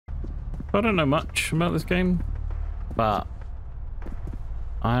I don't know much about this game, but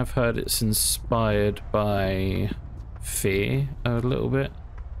I've heard it's inspired by Fear a little bit,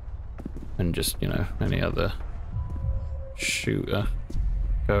 and just, you know, any other shooter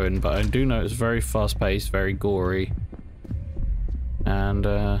going. But I do know it's very fast-paced, very gory, and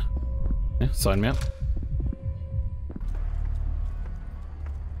yeah, sign me up.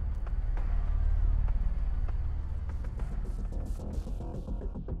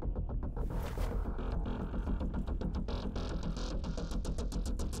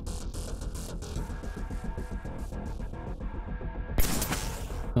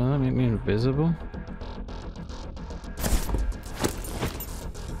 That make me invisible?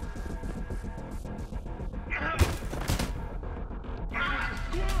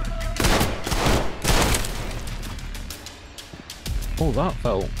 Oh, that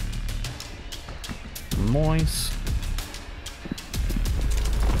felt nice.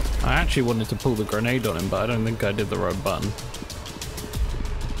 I actually wanted to pull the grenade on him, but I don't think I did the right button.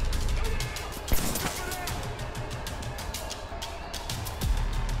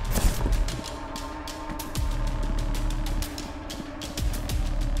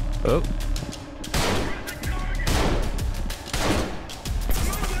 Oh.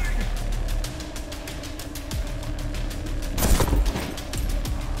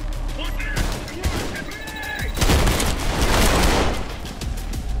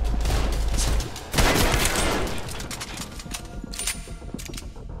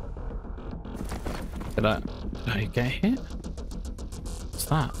 Did I get hit? What's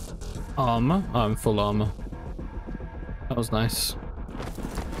that? Armor? Oh, I'm full armor. That was nice.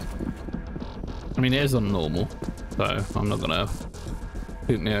 I mean, it is on normal, so I'm not gonna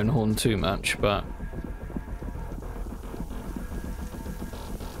hoot my own horn too much, but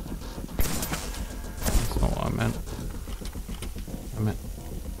that's not what I meant.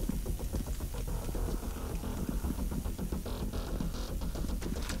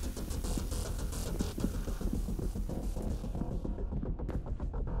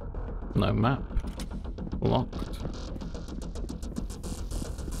 No map. Locked.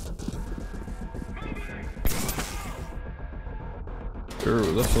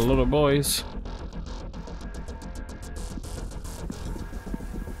 Ooh, that's a lot of boys.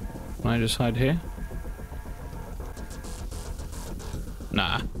 Can I just hide here?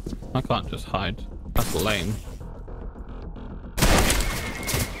 Nah, I can't just hide. That's lame.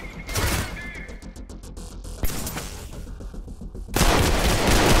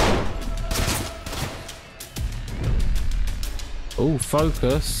 Oh,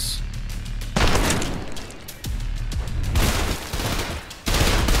 focus.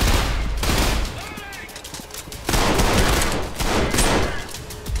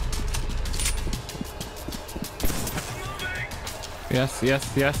 Yes,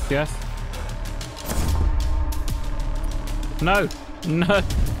 yes, yes, yes. No, no.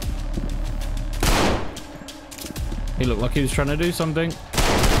 He looked like he was trying to do something.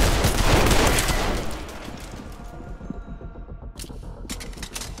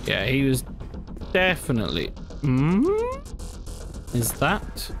 Yeah, he was definitely... Is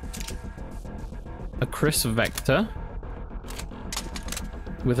that a Chris Vector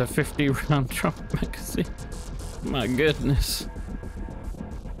with a 50-round drum magazine? My goodness.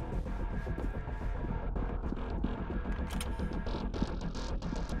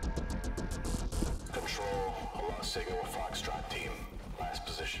 Control, Los Sigo Foxtrot team. Last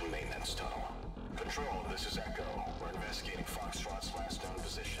position, maintenance tunnel. Control, this is Echo. We're investigating Foxtrot's last known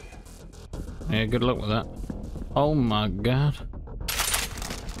position. Yeah, good luck with that. Oh my god.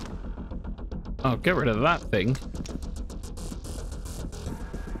 Oh, get rid of that thing.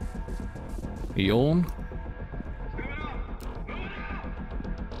 Yawn.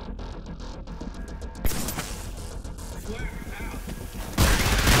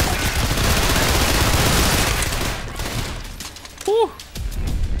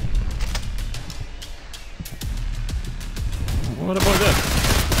 What about that?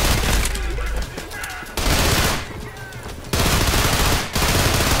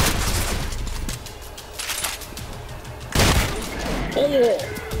 Oh!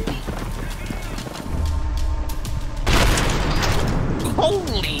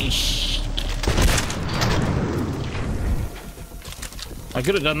 Holy sh! I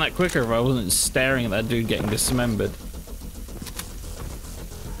could have done that quicker if I wasn't staring at that dude getting dismembered.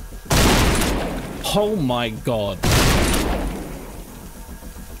 Oh my god.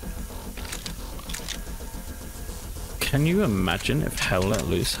 Can you imagine if Hell Let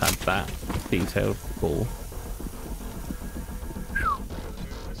Loose had that detailed ball?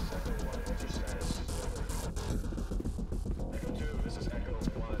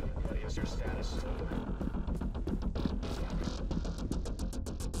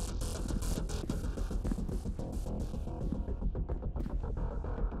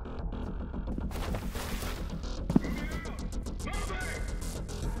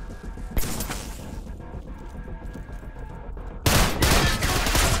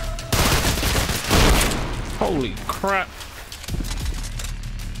 Holy crap.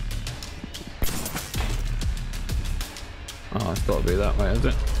 Oh, it's got to be that way, is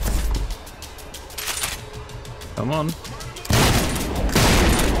it? Come on.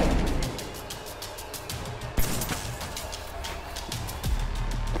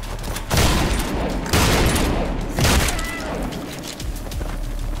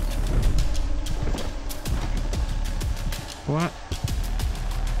 What?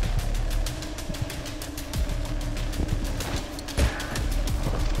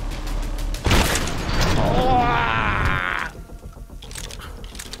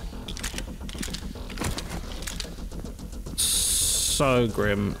 So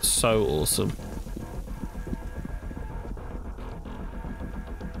grim, so awesome.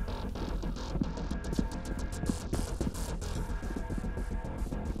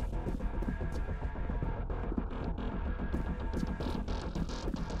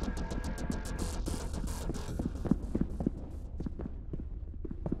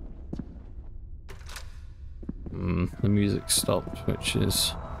 The music stopped, which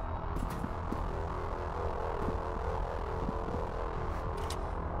is...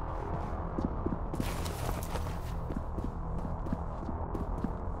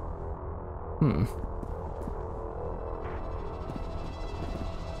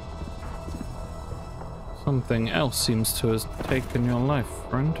 Something else seems to have taken your life,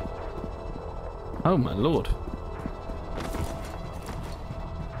 friend. Oh my lord.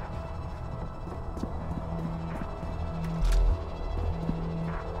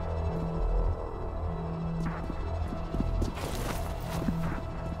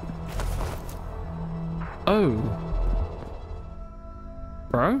 Oh.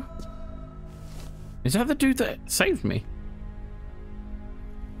 Bro? Is that the dude that saved me?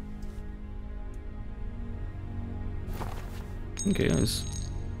 Okay, guys.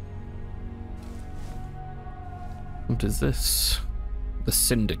 What is this? The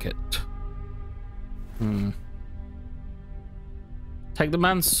Syndicate. Take the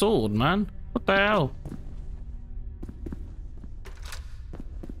man's sword, man. What the hell?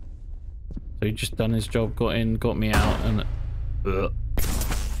 So he just done his job, got in, got me out, and...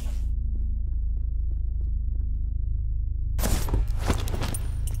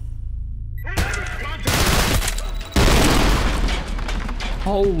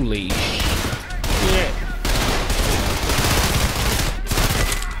 Holy shit.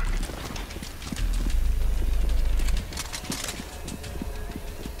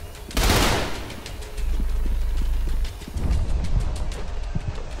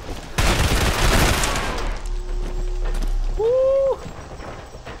 Woo.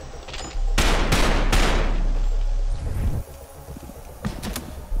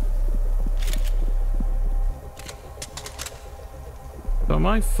 Am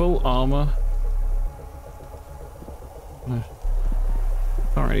I full armor? I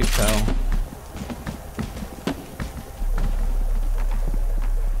can't really tell.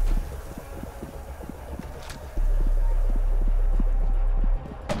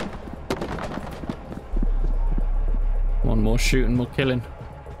 One more shooting, more killing.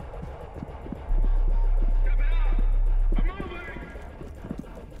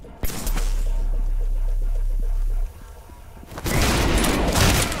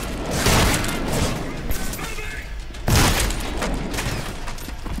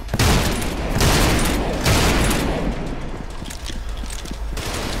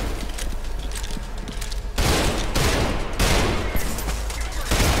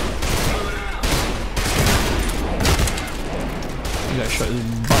 Shot his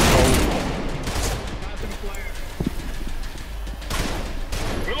butthole.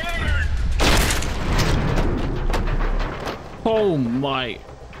 Oh my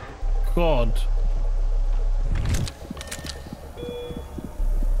god.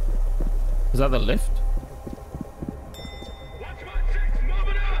 Is that the lift?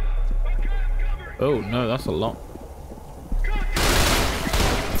 Oh no, that's a lot.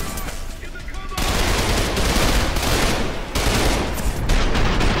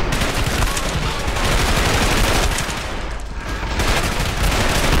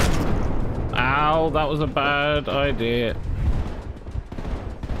 That was a bad idea.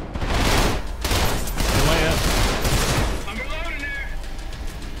 I'm reloading here.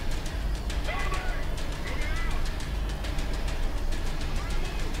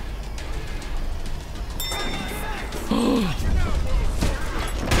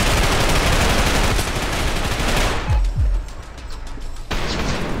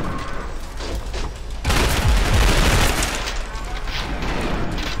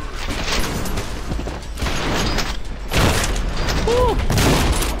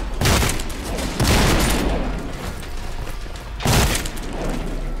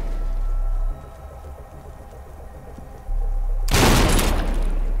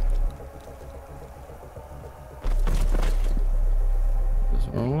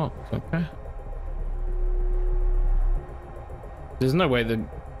 unlocked. Okay. There's no way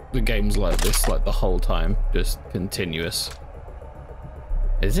the game's like this, like the whole time, just continuous.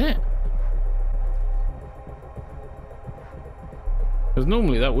 Is it? Because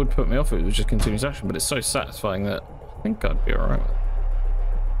normally that would put me off if it was just continuous action, but it's so satisfying that I think I'd be alright with it.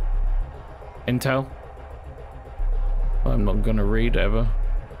 Intel? I'm not gonna read ever.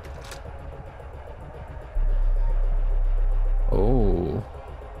 Oh.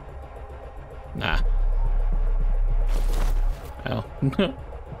 Nah. Hell.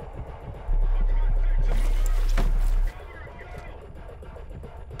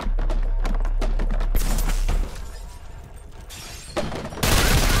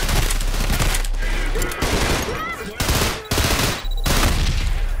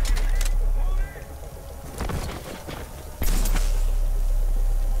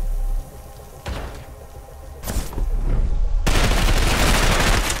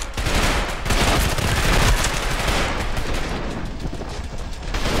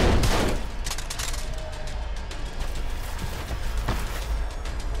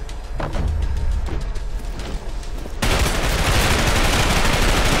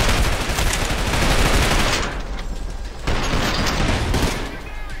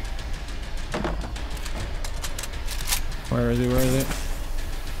 Where is he? Where is it?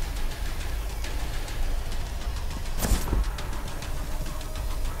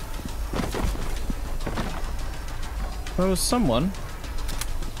 There was someone.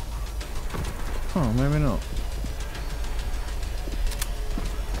 Oh, maybe not.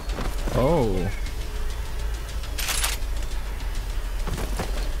 Oh.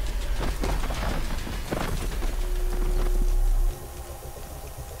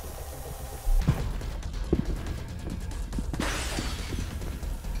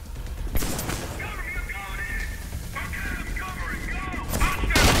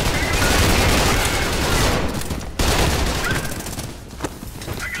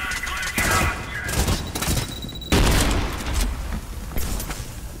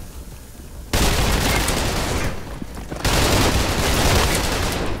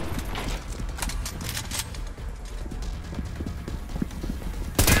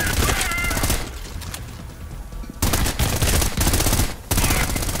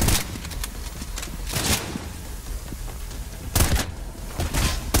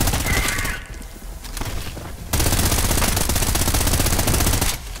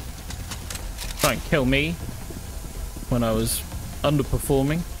 Try and kill me when I was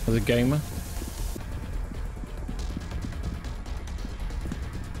underperforming as a gamer.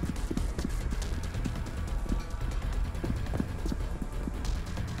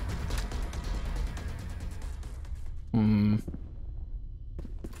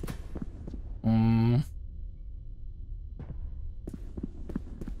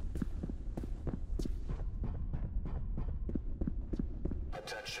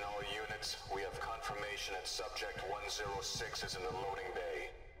 Attention all units, we have confirmation that subject 106 is in the loading bay.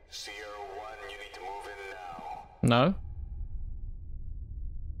 Sierra 1, you need to move in now. No.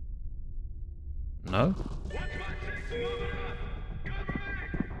 No.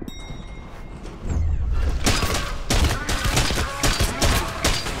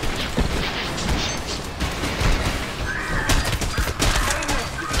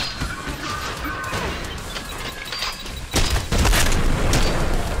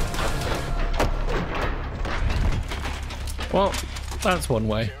 Well, that's one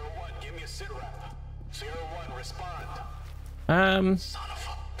way. Sierra 1, give me a sit rep. Sierra 1, respond. Son of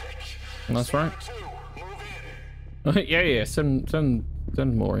a bitch. That's right. Sierra 2, move in. Yeah,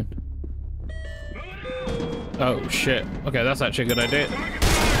 send more in. Oh shit. Okay, that's actually a good idea.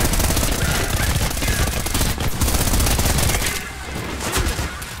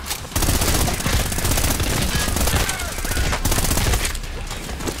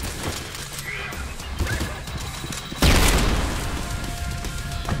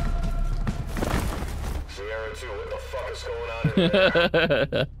 Sierra 2, what the fuck is going on in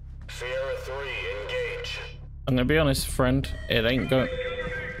there? Sierra 3, engage. I'm gonna be honest, friend. It ain't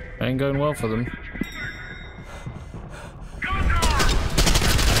going well for them.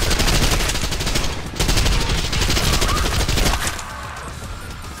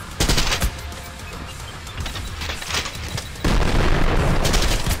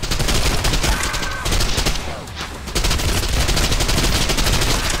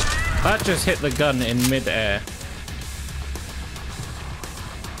 That just hit the gun in mid-air.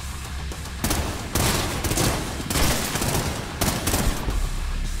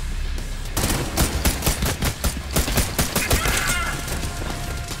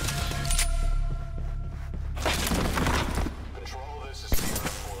 Control, this is Sierra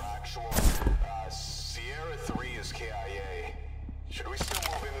 4.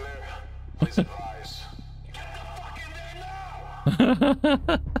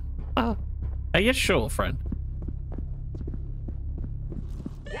 Are you sure, friend?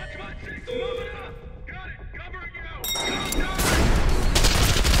 Watch my six, moving up! Got it, covering you!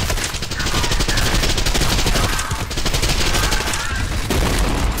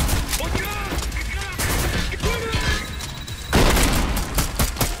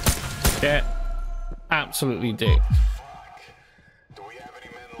 Get absolutely dick. Fuck. Do we have any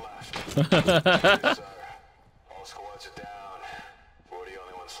men left? Yes, sir. All squads are down. We're the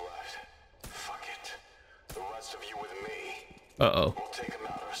only ones left. Fuck it. The rest of you with me. Uh-oh. We'll take them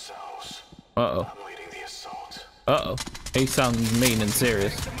out ourselves. Uh-oh. I'm leading the assault. Uh-oh. He sounds mean and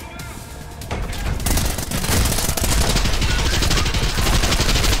serious.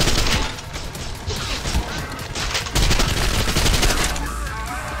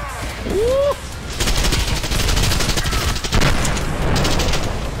 Woo!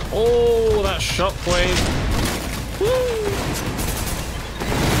 Oh, that shockwave. Woo!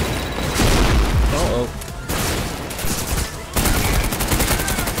 Uh-oh.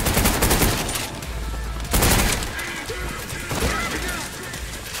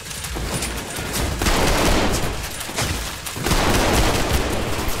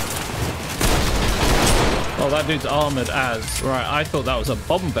 Oh, that dude's armored as. Right, I thought that was a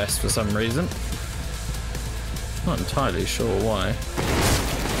bomb vest for some reason. Not entirely sure why.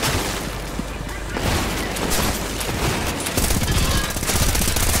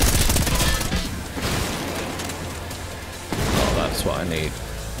 Oh, that's what I need.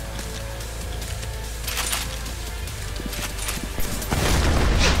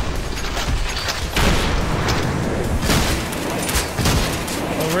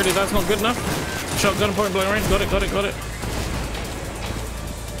 Oh, really? That's not good enough? Shotgun point blank range. Got it, got it, got it.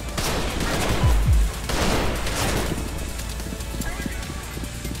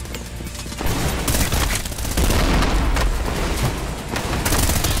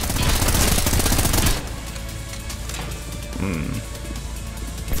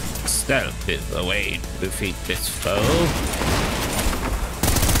 Stealth is the way to defeat this foe.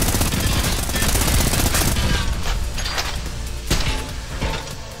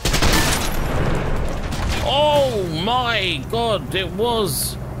 Oh my god, it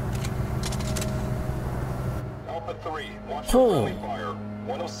was. Alpha 3, watch Oh. for friendly fire.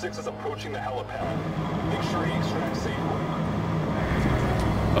 106 is approaching the helipad. Make sure he extracts safely.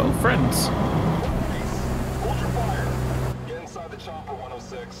 Oh, friends. Hold your fire. Get inside the chopper,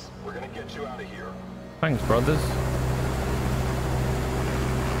 106. We're gonna get you out of here. Thanks, brothers.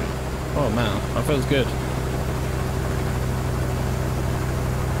 Oh man, that feels good.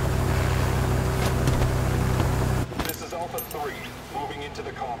 This is Alpha 3, moving into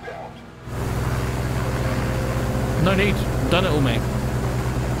the compound. No need. Done it all, mate.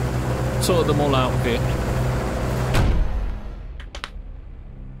 Sorted them all out here.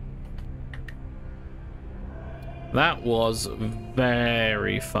 That was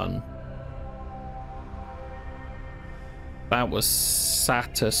very fun. That was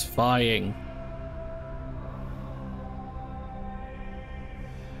satisfying.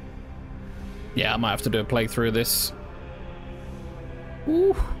 Yeah, I might have to do a playthrough of this.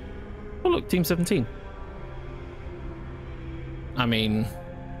 Ooh. Oh look, Team 17. I mean,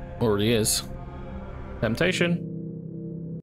 already is. Temptation.